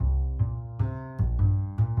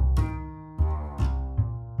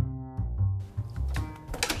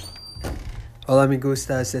Hola, mi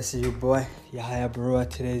gustas. This is your boy, Yahya Barua.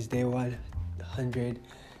 Today's day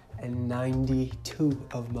 192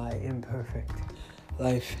 of my imperfect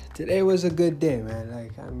life. Today was a good day,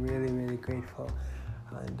 man. I'm really grateful.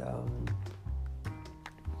 And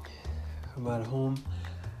I'm at home.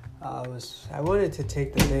 I wanted to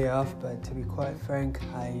take the day off, but to be quite frank,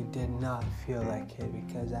 I did not feel like it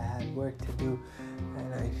because I had work to do,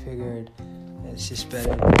 and I figured it's just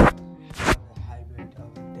better to have a hybrid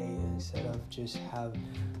of a day instead of just have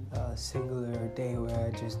a singular day where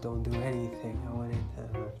I just don't do anything. I don't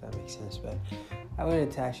know if that makes sense, but I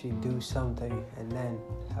wanted to actually do something and then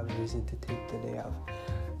have a reason to take the day off.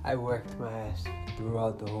 I worked my ass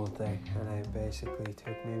throughout the whole thing, and I basically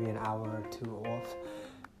took maybe an hour or two off.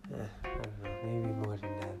 I don't know, maybe more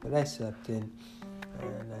than that, but I slept in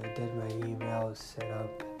and I did my emails, set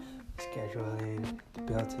up, scheduling,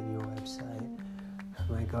 built a new website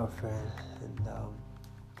for my girlfriend, and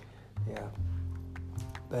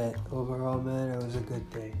but overall, man, it was a good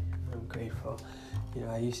day. I'm grateful.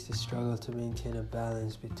 I used to struggle to maintain a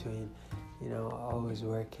balance between always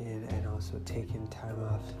working and also taking time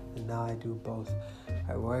off, and now I do both.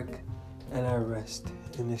 I work and I rest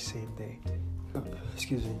in the same day.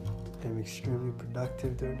 Excuse me. I'm extremely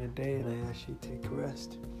productive during the day, and I actually take a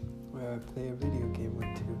rest where I play a video game or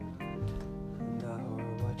two, and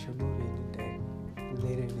or watch a movie in the day,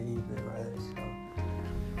 later in the evening rather. So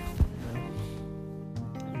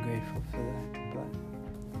I'm grateful for that. But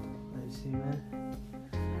let's see, man.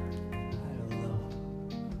 I don't know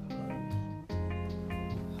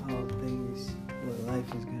what life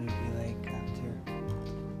is gonna be like after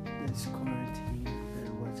this quarantine and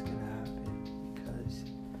what's gonna happen.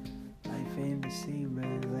 Life ain't the same,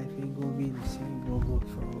 man. Life ain't gonna be the same no more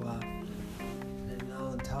for a while. And now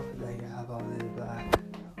on top of that, you have all this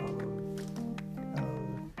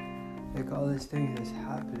all these things that's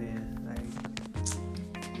happening.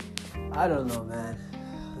 I don't know, man.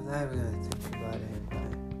 I'm not even gonna think about it,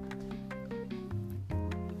 but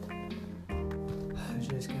I'm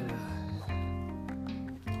just gonna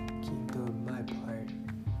keep doing my part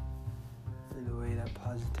in the way that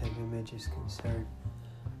positive image is concerned,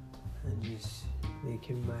 and just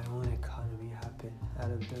making my own economy happen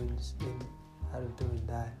out of doing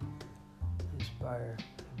that, inspire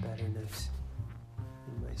betterness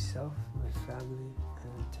in myself, my family,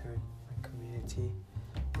 and in turn my community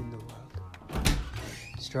in the world.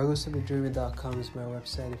 strugglesofadreamer.com is my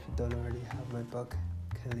website. If you don't already have my book,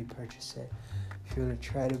 kindly purchase it. If you want to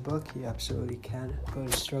try the book, you absolutely can. Go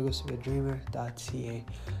to strugglesofadreamer.ca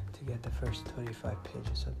to get the first 25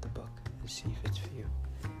 pages of the book and see if it's for you.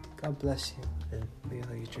 God bless you, and may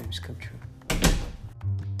all your dreams come true.